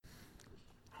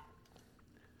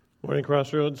Morning,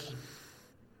 Crossroads.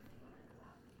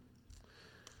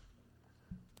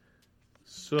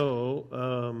 So,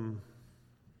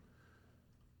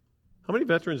 how many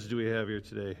veterans do we have here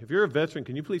today? If you're a veteran,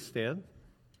 can you please stand? Do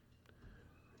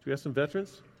we have some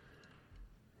veterans?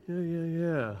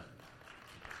 Yeah.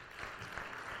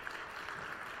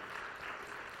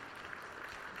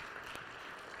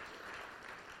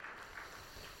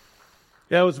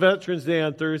 Yeah, it was Veterans Day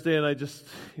on Thursday, and I just,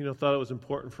 thought it was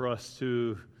important for us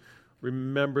to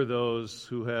remember those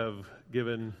who have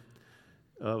given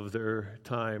of their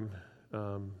time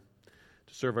to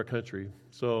serve our country.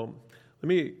 So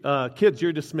kids,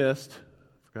 you're dismissed.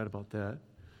 Forgot about that.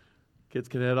 Kids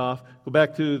can head off. Go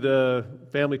back to the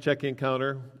family check-in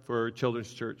counter for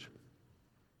Children's Church.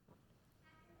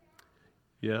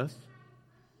 Yes?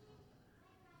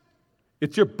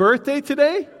 It's your birthday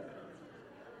today?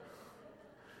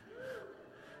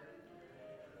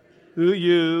 To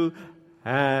you,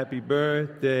 happy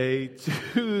birthday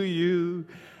to you.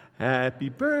 Happy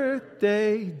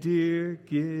birthday, dear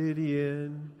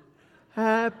Gideon.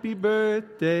 Happy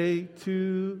birthday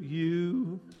to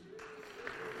you.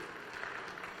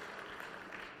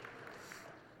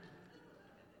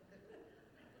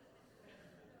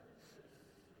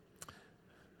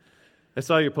 I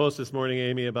saw your post this morning,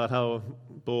 Amy, about how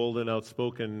bold and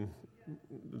outspoken.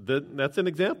 That's an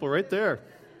example right there.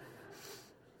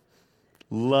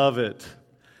 Love it.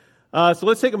 So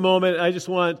let's take a moment. I just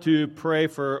want to pray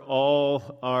for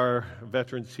all our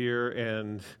veterans here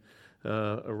and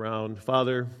around.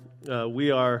 Father,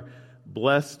 we are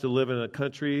blessed to live in a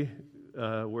country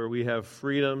where we have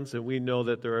freedoms, and we know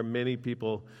that there are many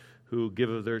people who give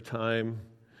of their time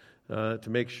to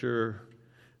make sure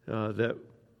that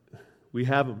we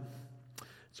have them.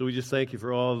 So we just thank you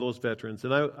for all of those veterans.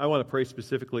 And I want to pray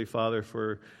specifically, Father,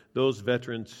 for those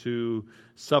veterans who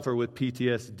suffer with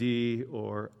PTSD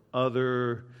or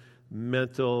other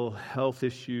mental health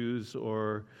issues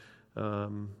or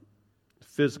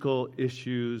physical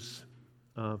issues.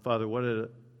 Father, what a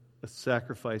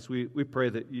sacrifice. We pray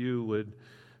that you would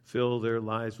fill their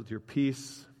lives with your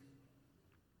peace.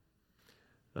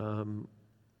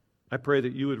 I pray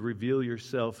that you would reveal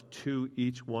yourself to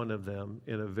each one of them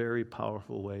in a very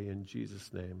powerful way in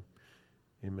Jesus' name.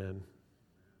 Amen.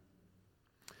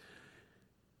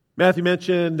 Matthew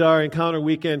mentioned our Encounter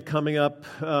Weekend coming up,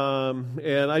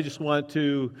 and I just want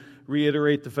to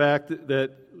reiterate the fact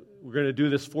that we're going to do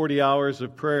this 40 hours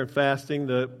of prayer and fasting.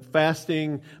 The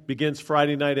fasting begins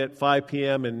Friday night at 5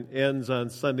 p.m. and ends on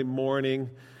Sunday morning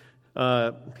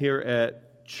here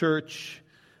at church.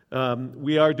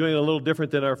 We are doing it a little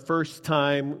different than our first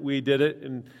time we did it,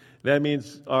 and that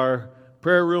means our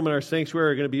prayer room and our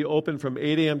sanctuary are going to be open from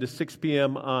 8 a.m. to 6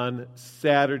 p.m. on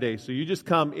Saturday. So you just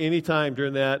come anytime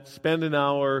during that, spend an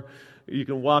hour, you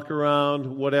can walk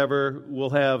around, whatever. We'll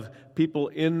have people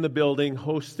in the building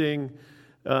hosting,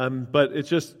 but it's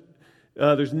just,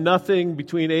 there's nothing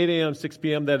between 8 a.m. and 6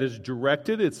 p.m. that is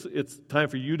directed. It's time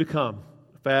for you to come,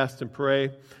 fast and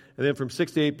pray. And then from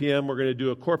 6 to 8 p.m., we're going to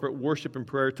do a corporate worship and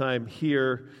prayer time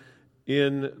here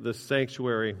in the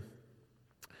sanctuary.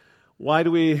 Why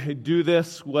do we do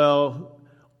this? Well,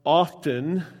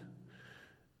 often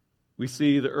we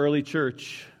see the early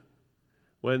church,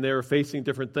 when they were facing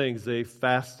different things, they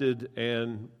fasted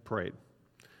and prayed.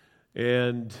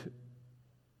 And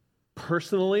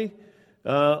personally,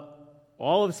 all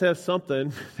of us have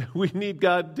something that we need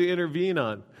God to intervene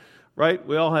on. Right?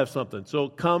 We all have something. So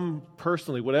come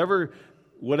personally. Whatever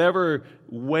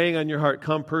weighing on your heart,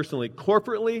 come personally.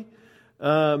 Corporately,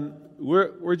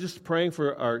 we're just praying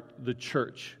for the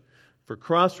church, for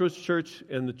Crossroads Church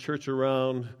and the church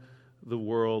around the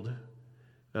world.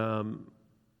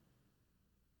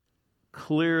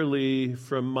 Clearly,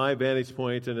 from my vantage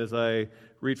point, and as I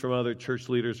read from other church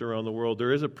leaders around the world,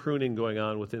 there is a pruning going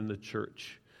on within the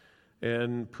church.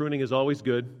 And pruning is always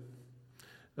good.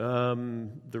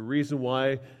 The reason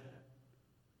why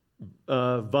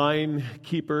vine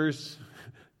keepers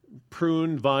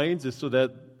prune vines is so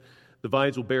that the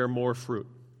vines will bear more fruit.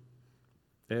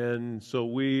 And so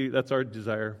that's our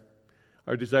desire.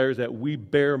 Our desire is that we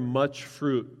bear much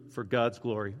fruit for God's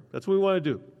glory. That's what we want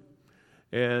to do.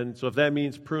 And so if that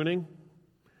means pruning,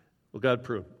 well, God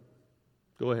prune.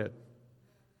 Go ahead.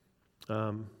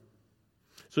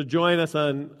 So join us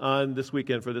on this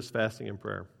weekend for this fasting and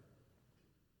prayer.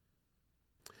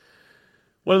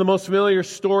 One of the most familiar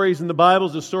stories in the Bible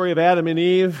is the story of Adam and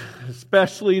Eve,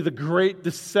 especially the great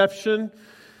deception.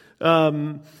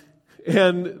 And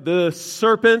the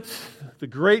serpent, the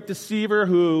great deceiver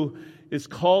who is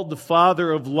called the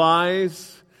father of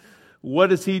lies, what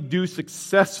does he do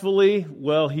successfully?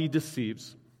 Well, he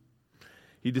deceives.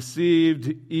 He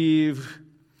deceived Eve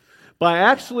by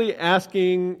actually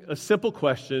asking a simple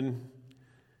question: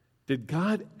 did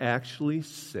God actually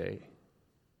say?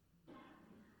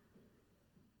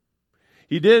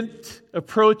 He didn't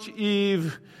approach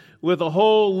Eve with a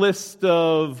whole list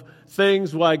of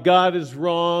things why God is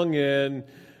wrong and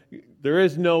there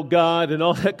is no God and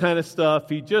all that kind of stuff.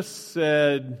 He just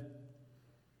said,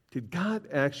 did God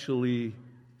actually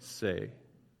say?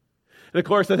 And of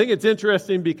course, I think it's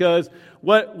interesting because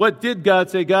what did God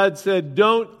say? God said,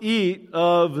 don't eat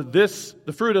of this,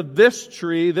 the fruit of this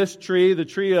tree, the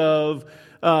tree of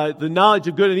the knowledge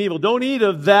of good and evil. Don't eat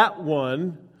of that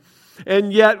one.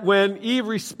 And yet when Eve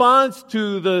responds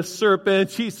to the serpent,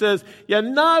 she says, yeah,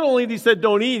 not only did he say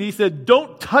don't eat, he said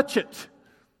don't touch it.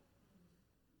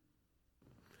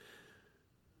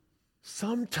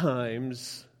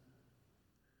 Sometimes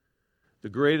the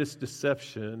greatest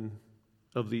deception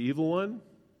of the evil one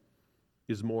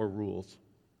is more rules.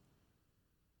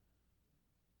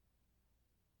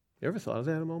 You ever thought of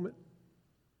that a moment?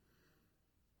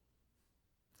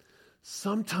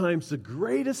 Sometimes the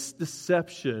greatest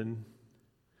deception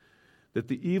that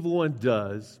the evil one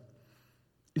does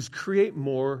is create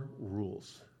more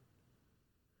rules.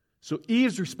 So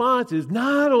Eve's response is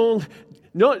not only,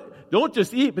 no, don't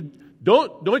just eat, but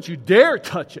don't you dare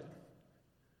touch it.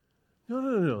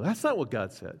 No. That's not what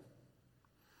God said.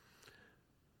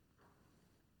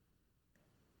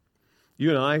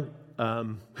 You and I,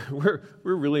 we're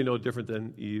really no different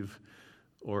than Eve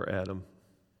or Adam.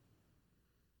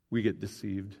 We get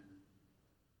deceived.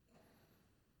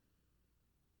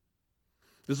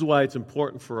 This is why it's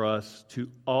important for us to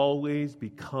always be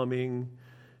coming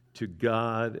to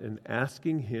God and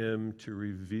asking Him to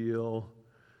reveal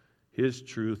His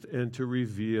truth and to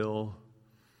reveal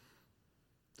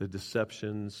the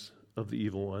deceptions of the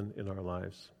evil one in our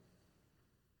lives.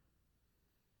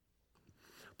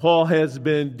 Paul has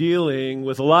been dealing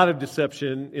with a lot of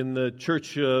deception in the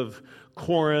church of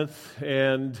Corinth,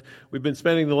 and we've been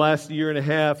spending the last year and a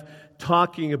half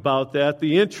talking about that.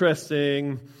 The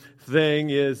interesting thing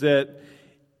is that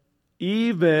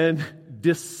even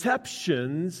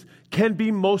deceptions can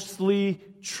be mostly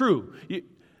true.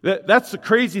 That's the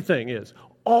crazy thing is,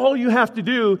 all you have to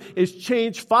do is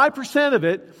change 5% of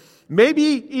it, maybe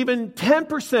even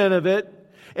 10% of it,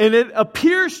 and it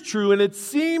appears true and it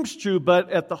seems true, but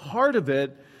at the heart of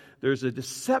it, there's a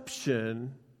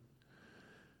deception.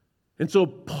 And so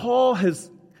Paul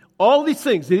has all these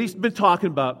things that he's been talking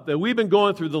about, that we've been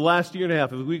going through the last year and a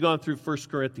half, as we've gone through 1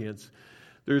 Corinthians.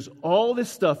 There's all this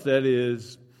stuff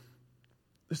there's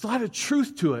a lot of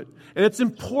truth to it, and it's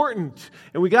important,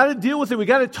 and we got to deal with it, we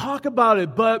got to talk about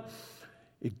it, but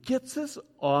it gets us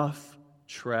off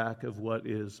track of what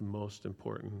is most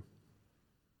important.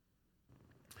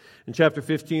 In chapter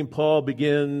 15, Paul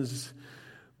begins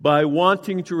by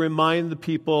wanting to remind the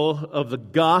people of the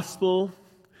gospel,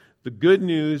 the good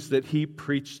news that he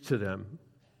preached to them,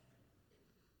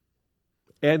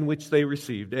 and which they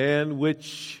received, and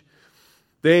which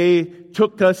they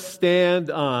took a stand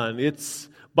on. It's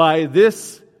by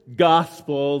this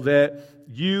gospel that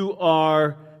you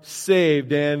are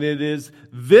saved, and it is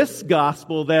this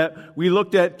gospel that we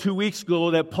looked at 2 weeks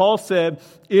ago that Paul said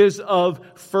is of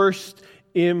first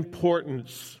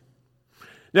importance.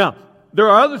 Now, there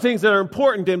are other things that are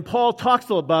important, and Paul talks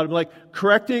about them, like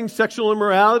correcting sexual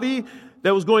immorality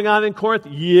that was going on in Corinth.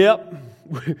 Yep,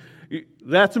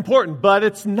 that's important, but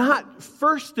it's not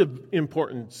first of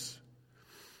importance.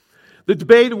 The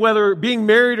debate of whether being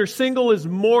married or single is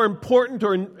more important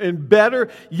and better,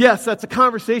 yes, that's a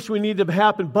conversation we need to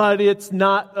happen, but it's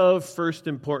not of first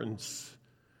importance.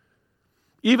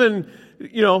 Even,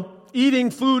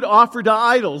 eating food offered to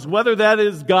idols, whether that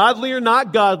is godly or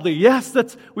not godly, yes,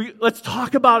 let's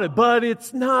talk about it, but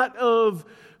it's not of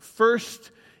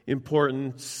first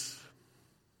importance.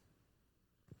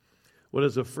 What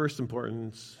is of first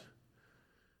importance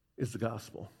is the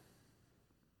gospel.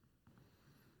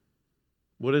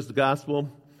 What is the gospel?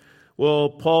 Well,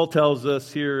 Paul tells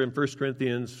us here in 1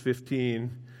 Corinthians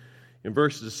 15, in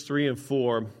verses 3 and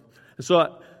 4. And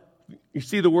so you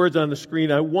see the words on the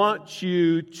screen. I want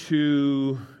you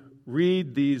to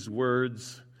read these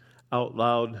words out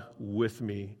loud with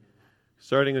me,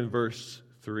 starting in verse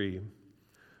 3.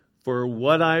 For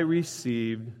what I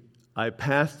received, I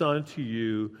passed on to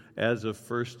you as of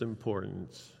first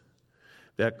importance,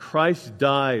 that Christ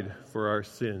died for our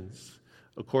sins,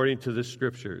 according to the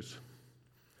Scriptures,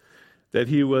 that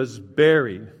he was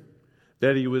buried,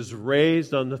 that he was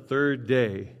raised on the third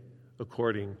day,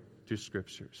 according to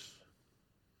Scriptures.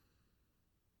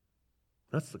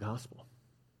 That's the gospel.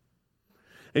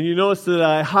 And you notice that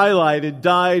I highlighted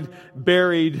died,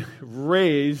 buried,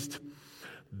 raised.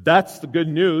 That's the good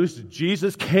news.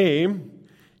 Jesus came,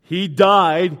 He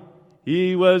died,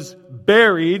 He was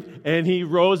buried, and He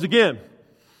rose again.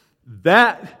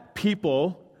 That,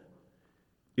 people,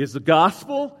 is the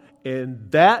gospel,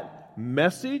 and that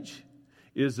message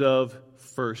is of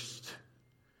first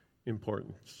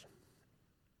importance.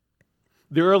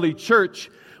 The early church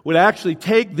would actually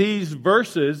take these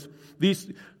verses,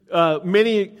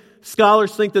 many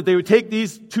scholars think that they would take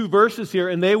these two verses here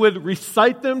and they would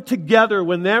recite them together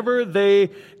whenever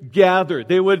they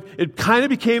gathered. It kind of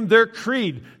became their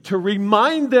creed to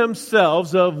remind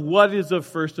themselves of what is of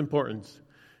first importance.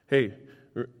 Hey,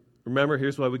 remember,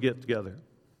 here's why we get together.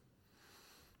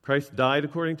 Christ died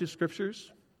according to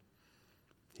Scriptures.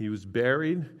 He was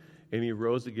buried, and He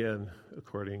rose again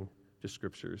according to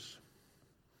Scriptures.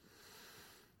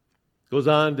 Goes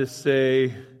on to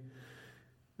say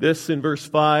this in verse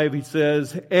 5. He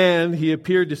says, and He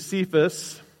appeared to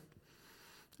Cephas,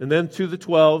 and then to the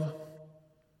 12.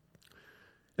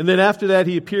 And then after that,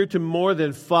 He appeared to more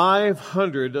than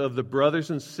 500 of the brothers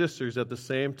and sisters at the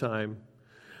same time,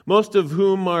 most of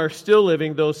whom are still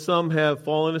living, though some have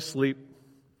fallen asleep.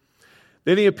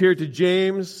 Then He appeared to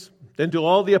James, then to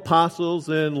all the apostles,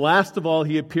 and last of all,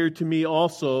 He appeared to me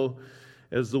also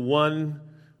as the one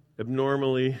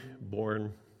abnormally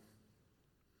born.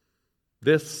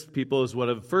 This, people, is what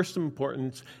of first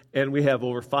importance, and we have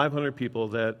over 500 people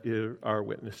that are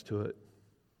witness to it.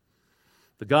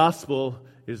 The gospel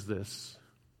is this: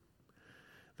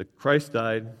 that Christ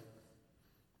died,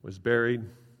 was buried,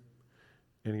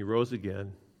 and He rose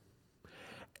again.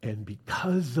 And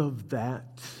because of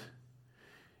that,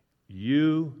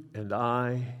 you and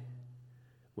I,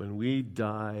 when we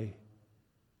die,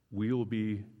 we will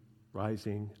be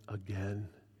rising again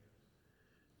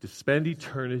to spend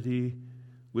eternity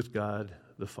with God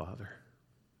the Father.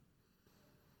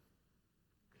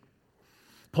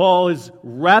 Paul is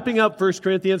wrapping up 1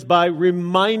 Corinthians by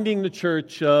reminding the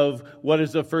church of what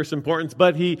is of first importance.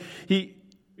 But he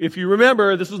if you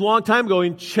remember, this was a long time ago,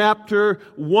 in chapter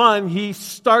 1, he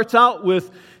starts out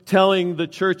with telling the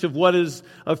church of what is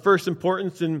of first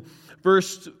importance. In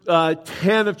verse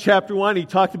 10 of chapter 1, he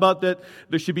talked about that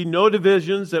there should be no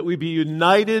divisions, that we be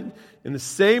united in the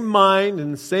same mind,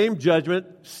 in the same judgment,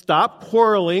 stop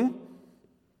quarreling.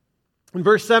 In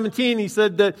verse 17, he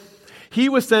said that he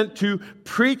was sent to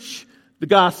preach the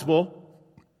gospel,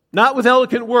 not with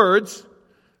eloquent words,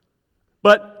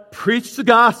 but preach the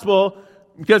gospel,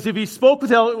 because if he spoke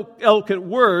with eloquent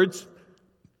words,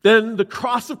 then the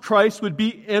cross of Christ would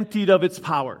be emptied of its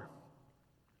power.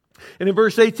 And in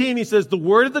verse 18, he says, the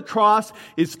word of the cross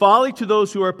is folly to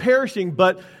those who are perishing,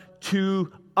 but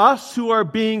to us who are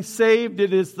being saved,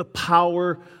 it is the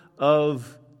power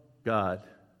of God.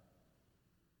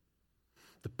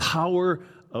 The power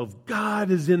of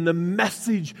God is in the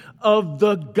message of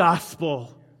the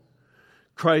gospel.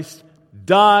 Christ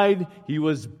died, He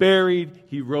was buried,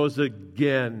 He rose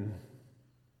again.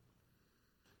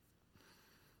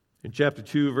 In chapter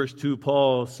 2, verse 2,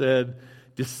 Paul said,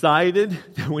 decided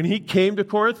that when he came to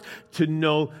Corinth to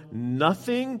know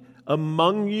nothing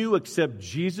among you except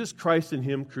Jesus Christ and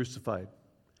Him crucified.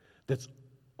 That's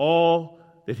all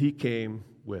that he came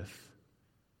with.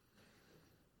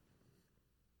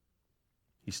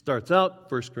 He starts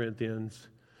out 1 Corinthians.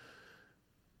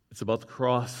 It's about the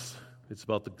cross. It's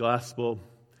about the gospel.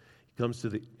 He comes to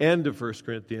the end of 1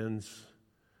 Corinthians.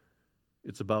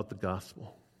 It's about the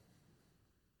gospel.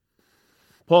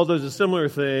 Paul does a similar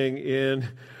thing in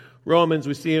Romans.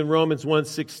 We see in Romans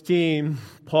 1:16,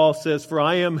 Paul says, for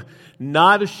I am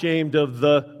not ashamed of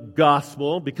the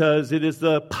gospel, because it is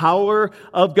the power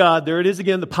of God. There it is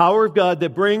again, the power of God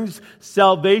that brings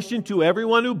salvation to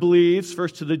everyone who believes,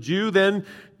 first to the Jew, then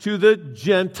to the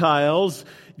Gentiles.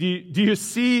 Do you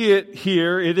see it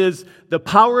here? It is the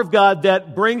power of God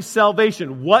that brings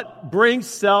salvation. What brings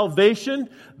salvation?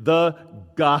 The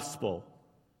gospel.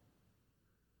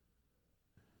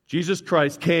 Jesus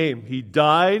Christ came, He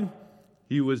died,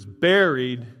 He was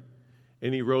buried,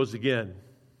 and He rose again.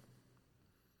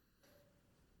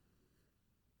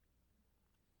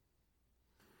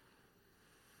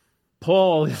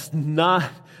 Paul is not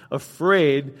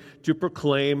afraid to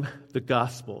proclaim the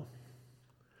gospel.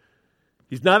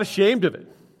 He's not ashamed of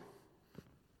it,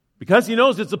 because he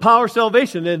knows it's the power of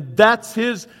salvation, and that's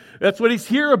what he's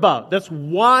here about. That's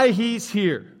why he's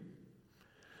here.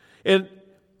 And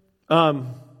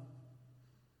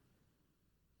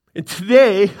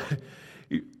today,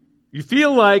 You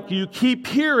feel like you keep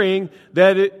hearing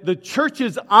that the church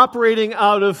is operating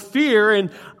out of fear,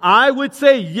 and I would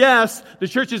say yes, the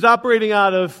church is operating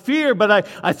out of fear, but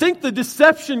I think the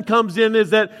deception comes in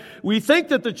is that we think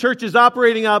that the church is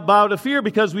operating out of fear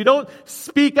because we don't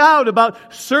speak out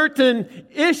about certain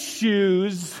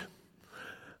issues,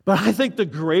 but I think the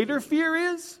greater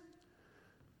fear is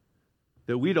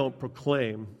that we don't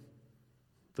proclaim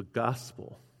the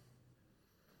gospel.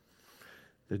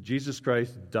 That Jesus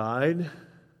Christ died,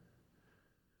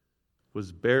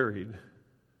 was buried,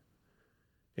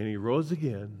 and He rose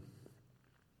again.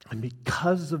 And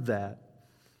because of that,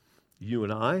 you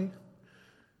and I,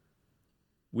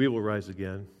 we will rise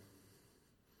again.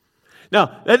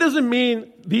 Now, that doesn't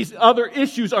mean these other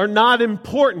issues are not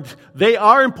important. They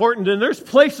are important, and there's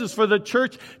places for the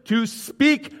church to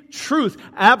speak truth,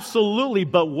 absolutely.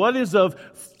 But what is of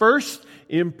first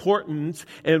importance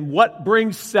and what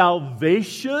brings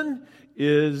salvation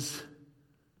is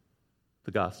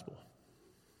the gospel.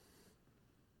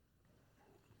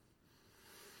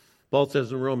 Paul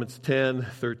says in Romans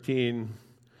 10:13,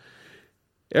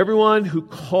 everyone who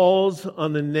calls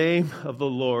on the name of the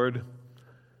Lord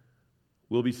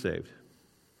will be saved.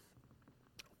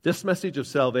 This message of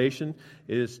salvation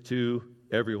is to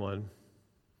everyone.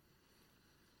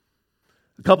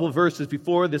 A couple of verses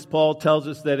before this, Paul tells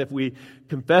us that if we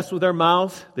confess with our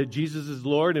mouth that Jesus is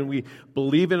Lord and we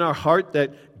believe in our heart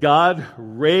that God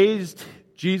raised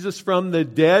Jesus from the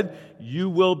dead, you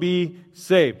will be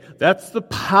saved. That's the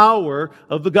power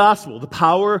of the gospel, the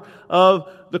power of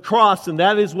the cross, and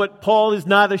that is what Paul is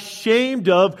not ashamed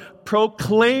of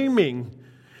proclaiming,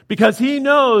 because he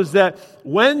knows that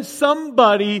when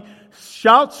somebody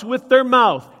shouts with their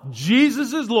mouth,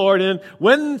 Jesus is Lord, and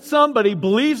when somebody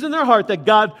believes in their heart that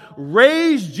God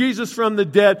raised Jesus from the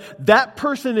dead, that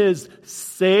person is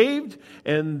saved,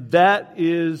 and that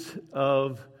is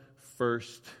of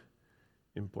first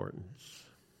importance.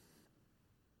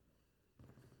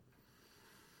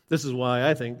 This is why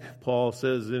I think Paul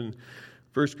says in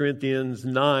 1 Corinthians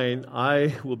 9,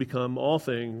 I will become all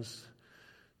things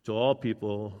to all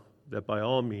people, that by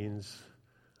all means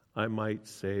I might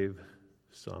save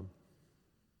some.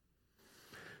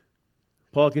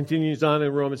 Paul continues on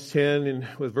in Romans 10 and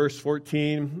with verse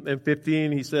 14 and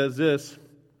 15, he says this,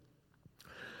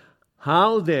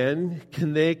 how then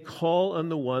can they call on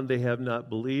the one they have not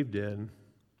believed in?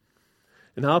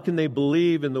 And how can they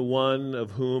believe in the one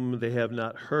of whom they have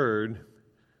not heard?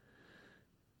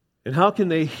 And how can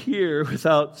they hear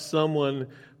without someone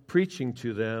preaching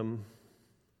to them?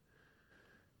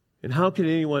 And how can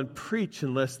anyone preach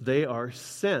unless they are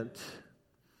sent?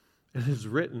 It is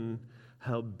written,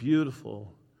 how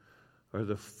beautiful are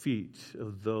the feet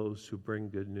of those who bring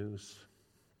good news.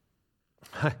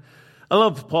 I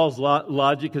love Paul's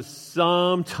logic because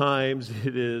sometimes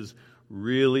it is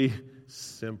really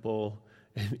simple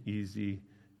and easy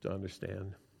to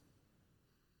understand.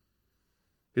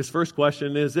 His first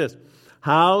question is this,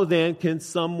 how then can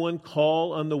someone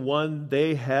call on the one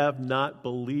they have not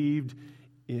believed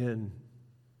in?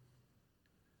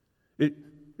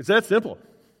 It's that simple.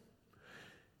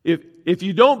 If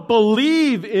you don't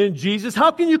believe in Jesus,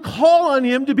 how can you call on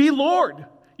Him to be Lord?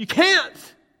 You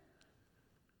can't.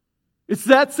 It's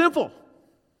that simple.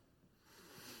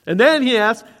 And then he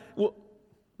asks, well,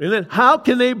 and then how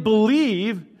can they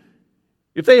believe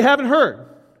if they haven't heard?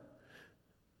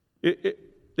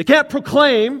 They can't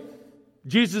proclaim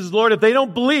Jesus is Lord if they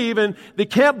don't believe, and they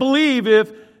can't believe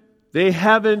if they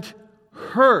haven't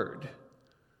heard.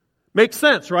 Makes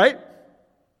sense, right?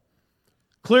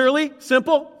 Clearly,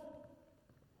 simple.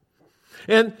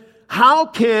 And how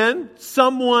can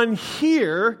someone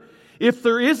hear if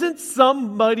there isn't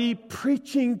somebody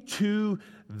preaching to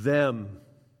them?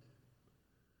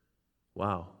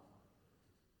 Wow.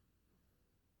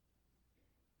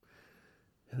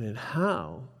 And then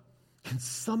how can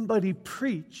somebody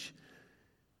preach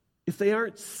if they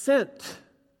aren't sent?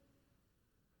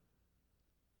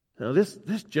 Now this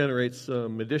generates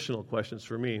some additional questions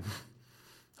for me.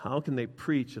 How can they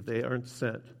preach if they aren't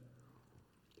sent?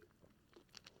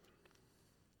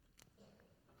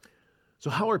 So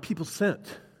how are people sent?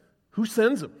 Who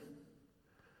sends them?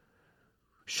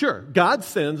 Sure, God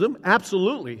sends them,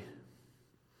 absolutely.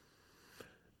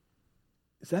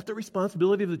 Is that the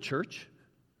responsibility of the church?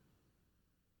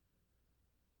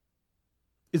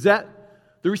 Is that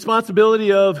the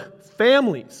responsibility of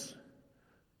families?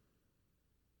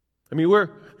 I mean,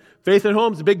 Faith at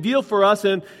Home is a big deal for us,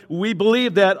 and we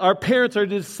believe that our parents are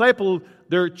to disciple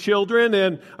their children,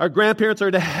 and our grandparents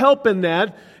are to help in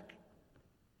that.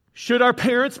 Should our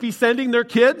parents be sending their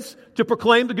kids to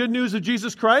proclaim the good news of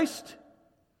Jesus Christ?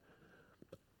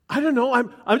 I don't know.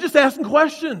 I'm just asking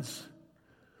questions.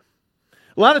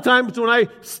 A lot of times when I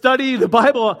study the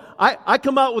Bible, I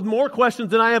come out with more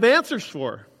questions than I have answers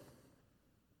for.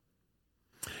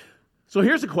 So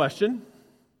here's a question.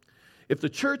 If the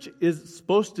church is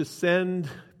supposed to send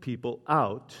people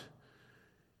out,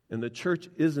 and the church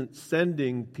isn't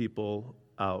sending people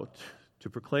out to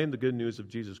proclaim the good news of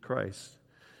Jesus Christ,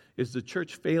 is the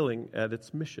church failing at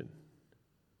its mission?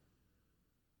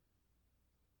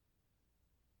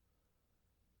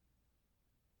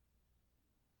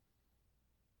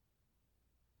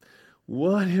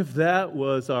 What if that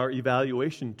was our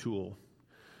evaluation tool,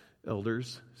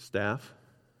 elders, staff?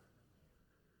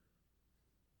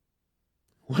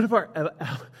 What if our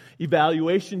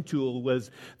evaluation tool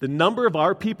was the number of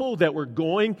our people that were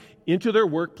going into their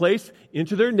workplace,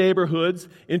 into their neighborhoods,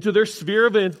 into their sphere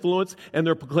of influence, and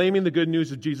they're proclaiming the good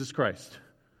news of Jesus Christ?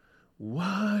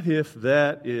 What if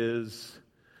that is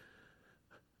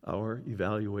our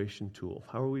evaluation tool?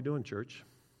 How are we doing, church?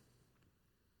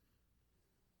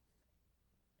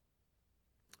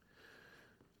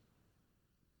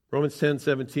 Romans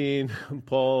 10:17,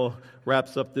 Paul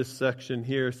wraps up this section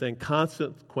here saying,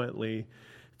 consequently,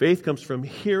 faith comes from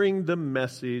hearing the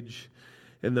message,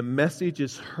 and the message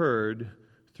is heard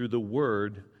through the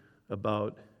word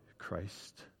about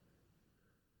Christ.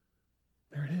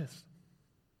 There it is.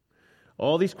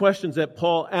 All these questions that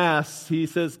Paul asks, he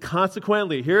says,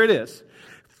 consequently, here it is.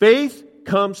 Faith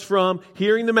comes from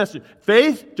hearing the message.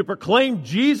 Faith to proclaim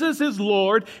Jesus is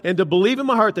Lord and to believe in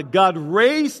my heart that God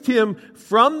raised him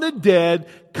from the dead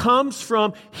comes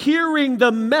from hearing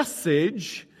the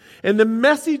message, and the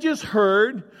message is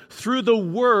heard through the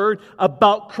word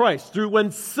about Christ. Through when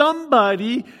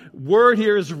somebody, word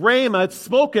here is rhema, it's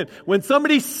spoken, when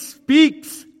somebody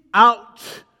speaks out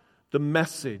the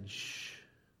message.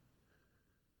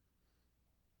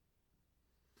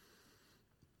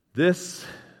 This,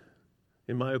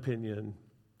 in my opinion,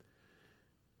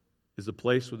 is a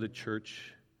place where the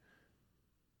church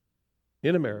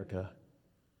in America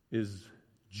is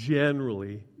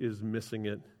missing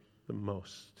it the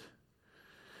most.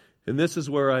 And this is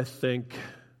where I think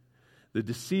the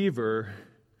deceiver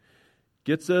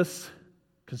gets us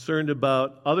concerned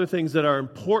about other things that are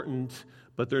important,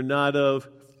 but they're not of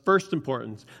first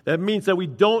importance. That means that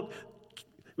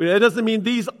that doesn't mean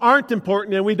these aren't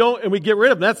important and we get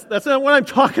rid of them. That's not what I'm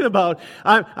talking about.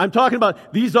 I'm talking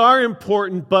about these are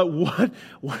important, but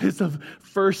what is of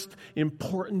first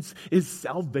importance is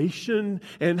salvation,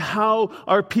 and how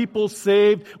are people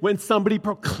saved when somebody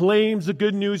proclaims the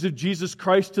good news of Jesus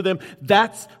Christ to them.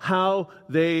 That's how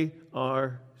they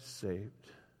are saved.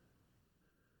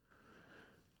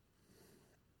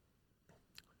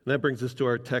 And that brings us to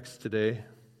our text today.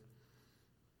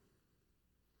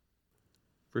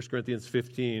 1 Corinthians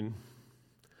 15.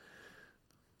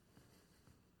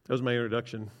 That was my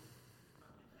introduction.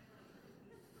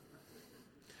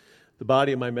 The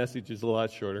body of my message is a lot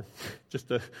shorter,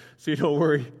 so you don't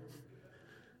worry.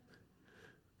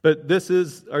 But this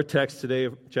is our text today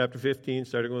of chapter 15,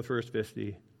 starting with verse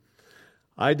 50.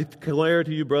 I declare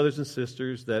to you, brothers and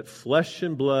sisters, that flesh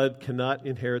and blood cannot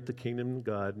inherit the kingdom of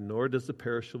God, nor does the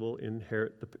perishable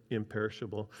inherit the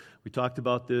imperishable. We talked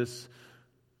about this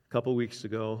a couple weeks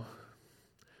ago.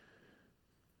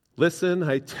 Listen,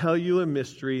 I tell you a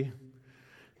mystery.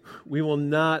 We will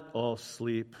not all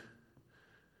sleep,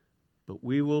 but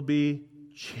we will be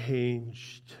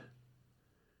changed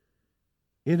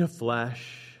in a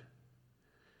flash,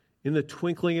 in the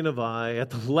twinkling of an eye, at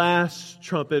the last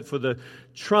trumpet, for the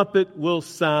trumpet will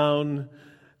sound,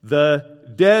 the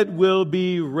dead will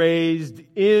be raised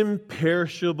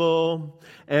imperishable,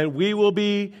 and we will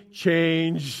be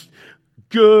changed.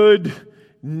 Good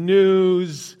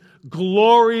news,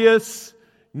 glorious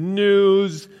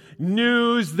news,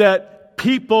 news that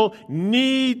people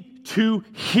need to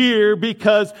hear,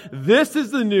 because this is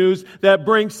the news that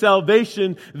brings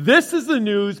salvation. This is the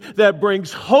news that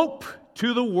brings hope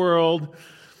to the world.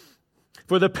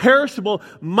 For the perishable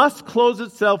must clothe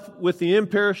itself with the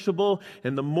imperishable,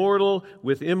 and the mortal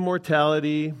with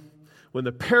immortality. When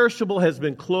the perishable has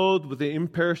been clothed with the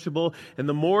imperishable, and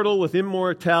the mortal with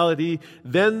immortality,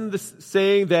 then the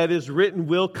saying that is written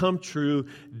will come true.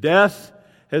 Death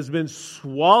has been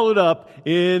swallowed up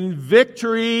in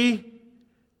victory.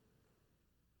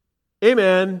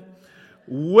 Amen.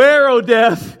 Where, O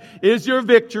death, is your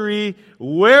victory?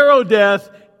 Where, O death,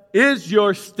 is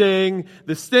your sting?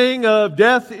 The sting of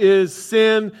death is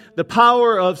sin. The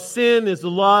power of sin is the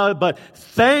law. But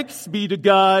thanks be to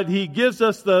God, He gives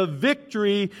us the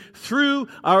victory through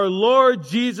our Lord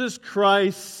Jesus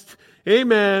Christ.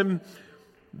 Amen.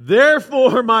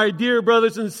 Therefore, my dear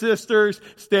brothers and sisters,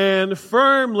 stand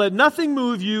firm. Let nothing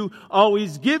move you.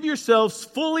 Always give yourselves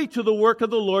fully to the work of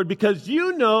the Lord, because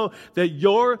you know that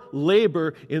your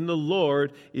labor in the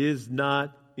Lord is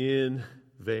not in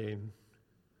vain.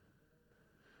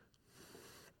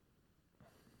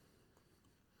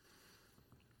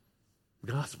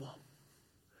 Gospel.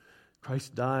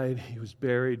 Christ died, He was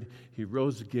buried, He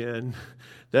rose again.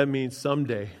 That means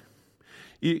someday.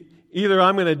 Either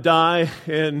I'm going to die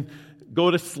and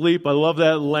go to sleep. I love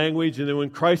that language. And then when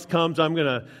Christ comes, I'm going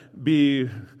to be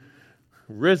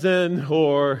risen.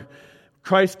 Or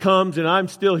Christ comes and I'm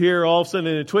still here. All of a sudden,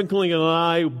 in a twinkling of an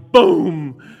eye,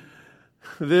 boom!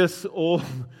 This old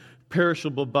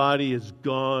perishable body is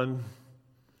gone.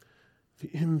 The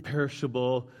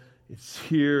imperishable is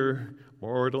here.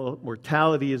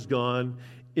 Mortality is gone.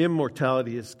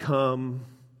 Immortality has come.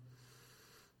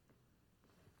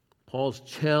 Paul's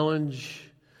challenge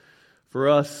for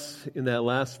us in that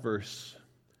last verse,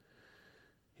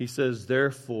 he says,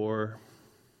 therefore,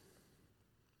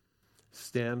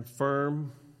 stand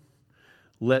firm,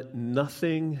 let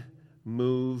nothing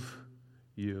move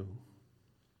you.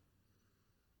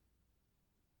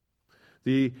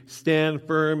 The stand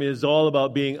firm is all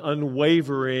about being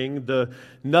unwavering. The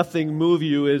nothing move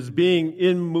you is being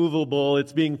immovable.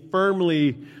 It's being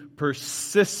firmly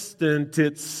persistent.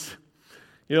 It's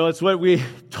what we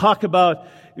talk about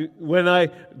when I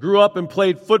grew up and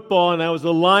played football and I was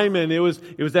a lineman. It was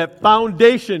that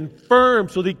foundation firm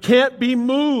so that it can't be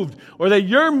moved or that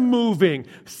you're moving.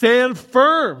 Stand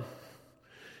firm.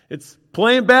 It's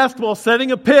playing basketball,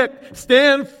 setting a pick.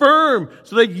 Stand firm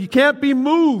so that you can't be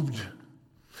moved.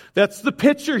 That's the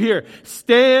picture here.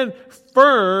 Stand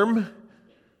firm.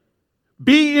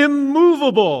 Be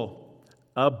immovable.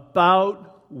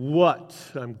 About what?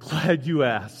 I'm glad you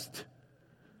asked.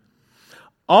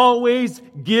 Always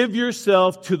give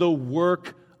yourself to the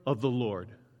work of the Lord.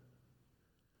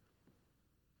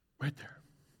 Right there.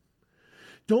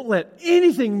 Don't let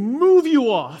anything move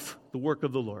you off the work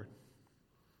of the Lord.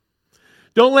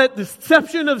 Don't let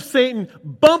deception of Satan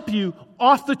bump you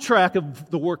off the track of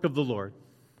the work of the Lord.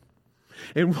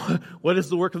 And what is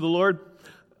the work of the Lord?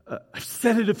 I've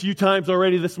said it a few times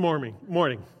already this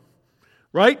morning.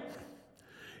 Right?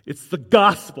 It's the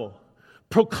gospel.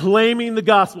 Proclaiming the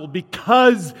gospel,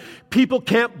 because people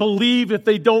can't believe if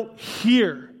they don't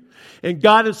hear. And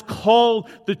God has called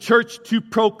the church to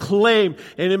proclaim.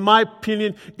 And in my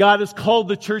opinion, God has called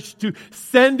the church to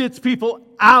send its people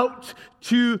out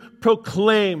to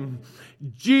proclaim.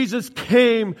 Jesus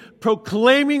came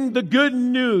proclaiming the good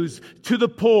news to the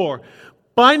poor,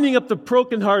 binding up the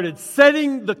brokenhearted,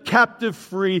 setting the captive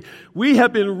free. We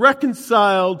have been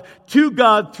reconciled to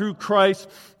God through Christ.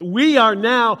 We are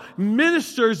now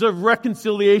ministers of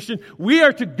reconciliation. We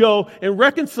are to go and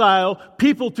reconcile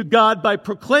people to God by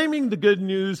proclaiming the good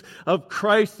news of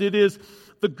Christ. It is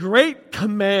the great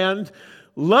command.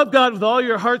 Love God with all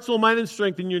your heart, soul, mind, and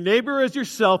strength, and your neighbor as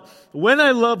yourself. When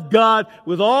I love God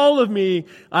with all of me,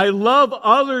 I love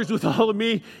others with all of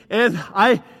me, and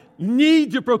I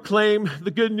need to proclaim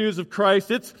the good news of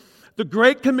Christ. It's the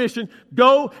Great Commission.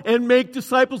 Go and make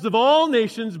disciples of all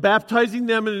nations, baptizing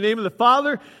them in the name of the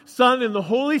Father, Son, and the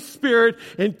Holy Spirit,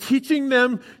 and teaching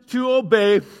them to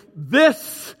obey.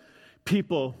 This,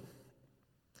 people,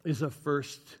 is of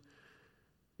first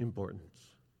importance.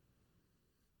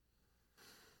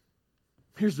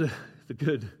 Here's the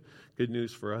good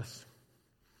news for us.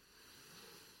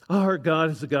 Our God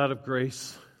is a God of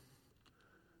grace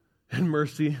and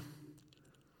mercy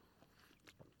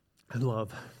and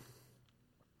love.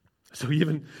 So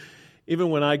even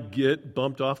when I get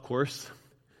bumped off course,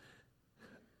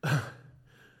 God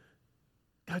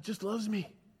just loves me.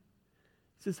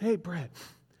 He says, hey, Brad,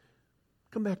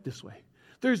 come back this way.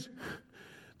 There's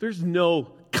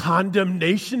no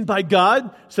condemnation by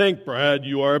God saying, Brad,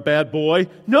 you are a bad boy.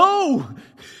 No!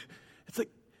 It's like,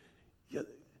 yeah,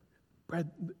 Brad,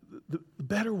 the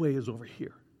better way is over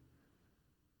here.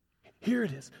 Here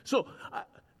it is. So,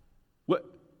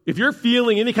 if you're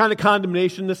feeling any kind of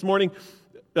condemnation this morning,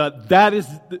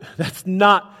 that's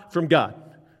not from God.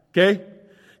 Okay?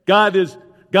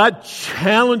 God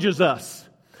challenges us.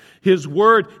 His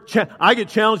word, I get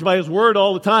challenged by His word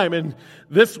all the time, and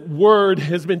this word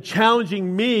has been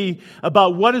challenging me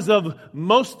about what is of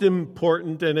most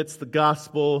important, and it's the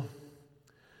gospel.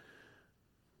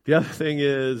 The other thing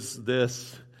is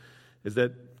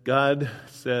that God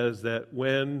says that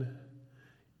when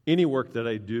any work that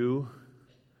I do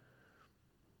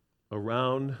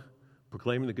around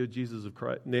proclaiming the good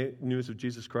news of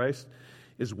Jesus Christ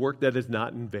is work that is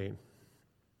not in vain.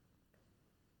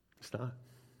 It's not.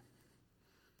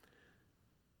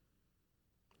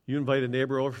 You invite a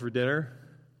neighbor over for dinner,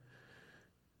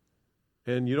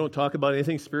 and you don't talk about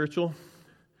anything spiritual,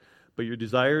 but your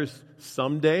desires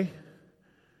someday,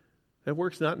 that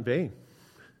work's not in vain.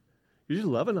 You're just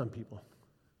loving on people.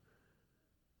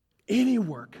 Any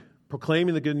work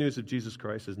proclaiming the good news of Jesus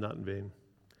Christ is not in vain.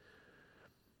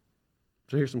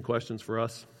 So here's some questions for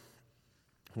us.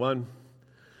 One,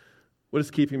 what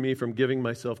is keeping me from giving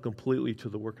myself completely to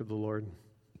the work of the Lord?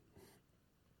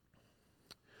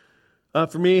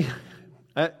 For me,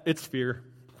 it's fear.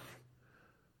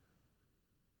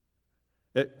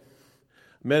 I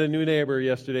met a new neighbor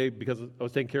yesterday because I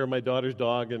was taking care of my daughter's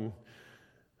dog, and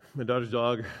my daughter's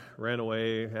dog ran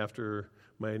away after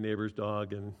my neighbor's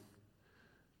dog, and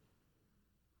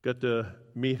got to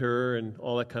meet her and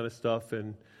all that kind of stuff,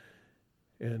 and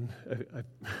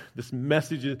this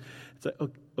message is, it's like,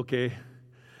 okay,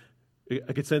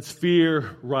 I could sense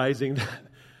fear rising.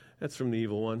 That's from the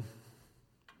evil one.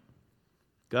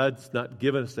 God's not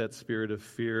given us that spirit of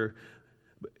fear.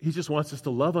 He just wants us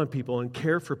to love on people and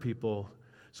care for people.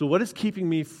 So what is keeping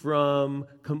me from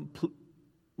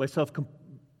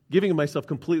giving myself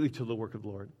completely to the work of the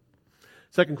Lord?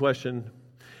 Second question,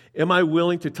 am I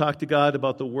willing to talk to God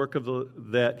about the work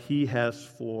that He has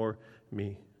for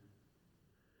me?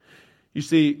 You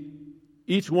see,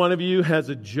 each one of you has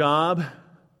a job.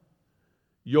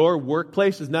 Your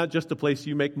workplace is not just a place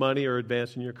you make money or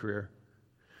advance in your career.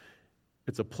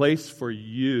 It's a place for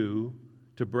you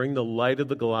to bring the light of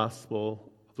the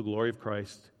gospel of the glory of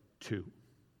Christ to.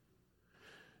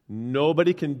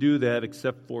 Nobody can do that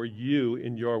except for you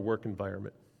in your work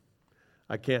environment.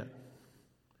 I can't.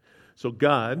 So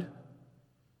God,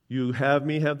 you have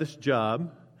me have this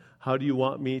job. How do you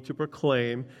want me to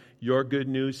proclaim your good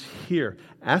news here?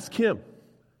 Ask Him.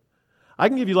 I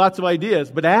can give you lots of ideas,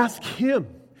 but ask Him.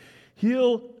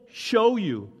 He'll show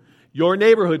you your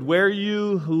neighborhood, where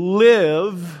you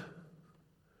live.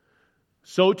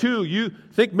 So too, you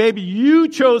think maybe you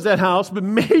chose that house, but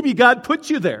maybe God put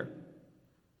you there.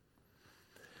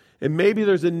 And maybe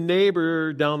there's a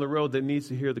neighbor down the road that needs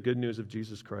to hear the good news of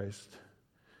Jesus Christ.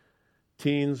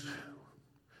 Teens,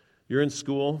 you're in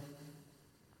school.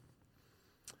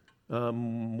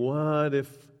 What if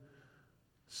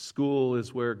school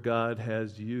is where God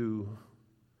has you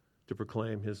to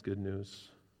proclaim His good news?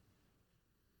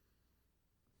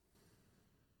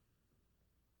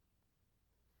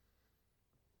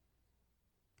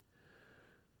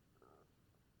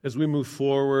 As we move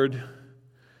forward,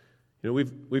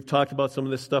 we've talked about some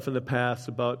of this stuff in the past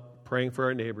about praying for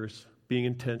our neighbors, being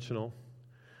intentional.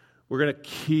 We're going to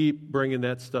keep bringing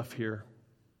that stuff here.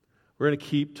 We're going to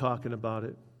keep talking about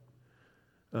it.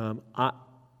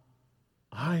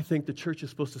 I think the church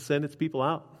is supposed to send its people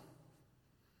out.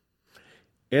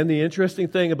 And the interesting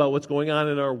thing about what's going on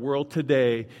in our world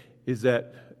today is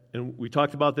that, and we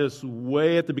talked about this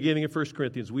way at the beginning of 1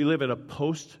 Corinthians, we live in a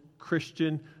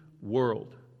post-Christian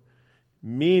world.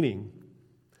 Meaning,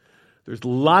 there's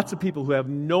lots of people who have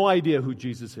no idea who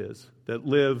Jesus is that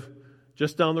live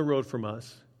just down the road from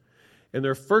us. And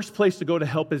their first place to go to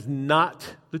help is not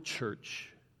the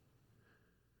church.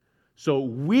 So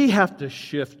we have to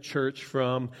shift church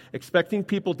from expecting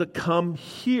people to come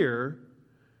here,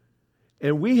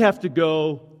 and we have to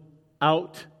go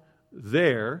out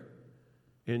there.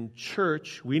 In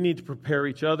church, we need to prepare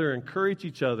each other, encourage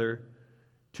each other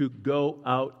to go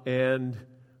out and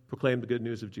proclaim the good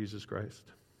news of Jesus Christ.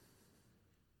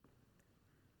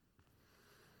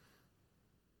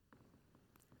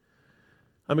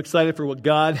 I'm excited for what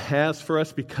God has for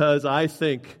us because I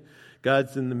think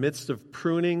God's in the midst of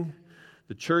pruning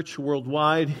the church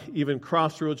worldwide, even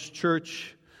Crossroads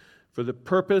Church, for the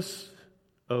purpose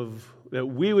of that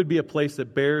we would be a place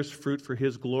that bears fruit for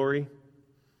His glory.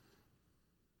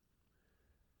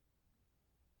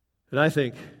 And I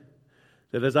think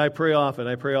that as I pray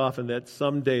often that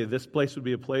someday this place would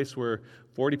be a place where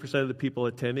 40% of the people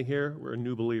attending here were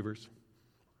new believers.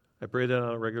 I pray that on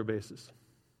a regular basis.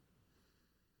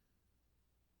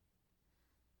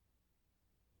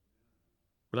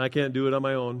 When I can't do it on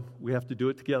my own, we have to do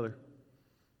it together.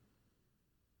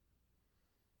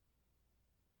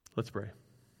 Let's pray.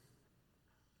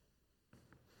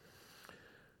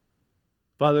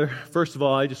 Father, first of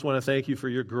all, I just want to thank you for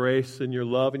your grace and your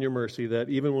love and your mercy, that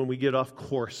even when we get off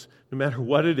course, no matter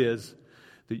what it is,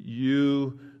 that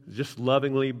you just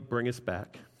lovingly bring us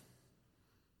back.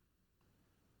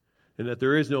 And that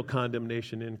there is no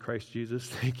condemnation in Christ Jesus.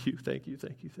 Thank you, thank you,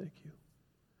 thank you, thank you.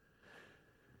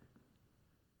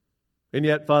 And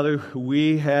yet, Father,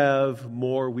 we have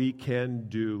more we can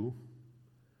do.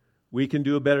 We can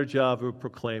do a better job of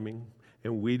proclaiming,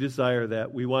 and we desire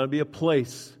that. We want to be a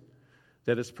place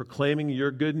that is proclaiming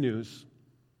your good news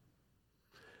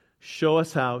Show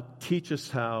us how, teach us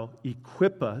how,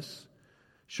 equip us.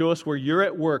 Show us where you're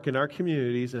at work in our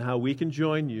communities and how we can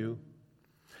join you.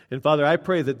 And Father, I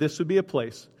pray that this would be a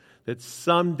place that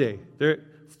someday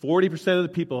 40% of the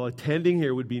people attending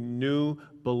here would be new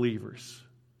believers.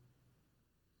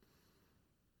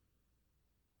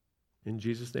 In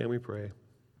Jesus' name we pray.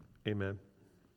 Amen.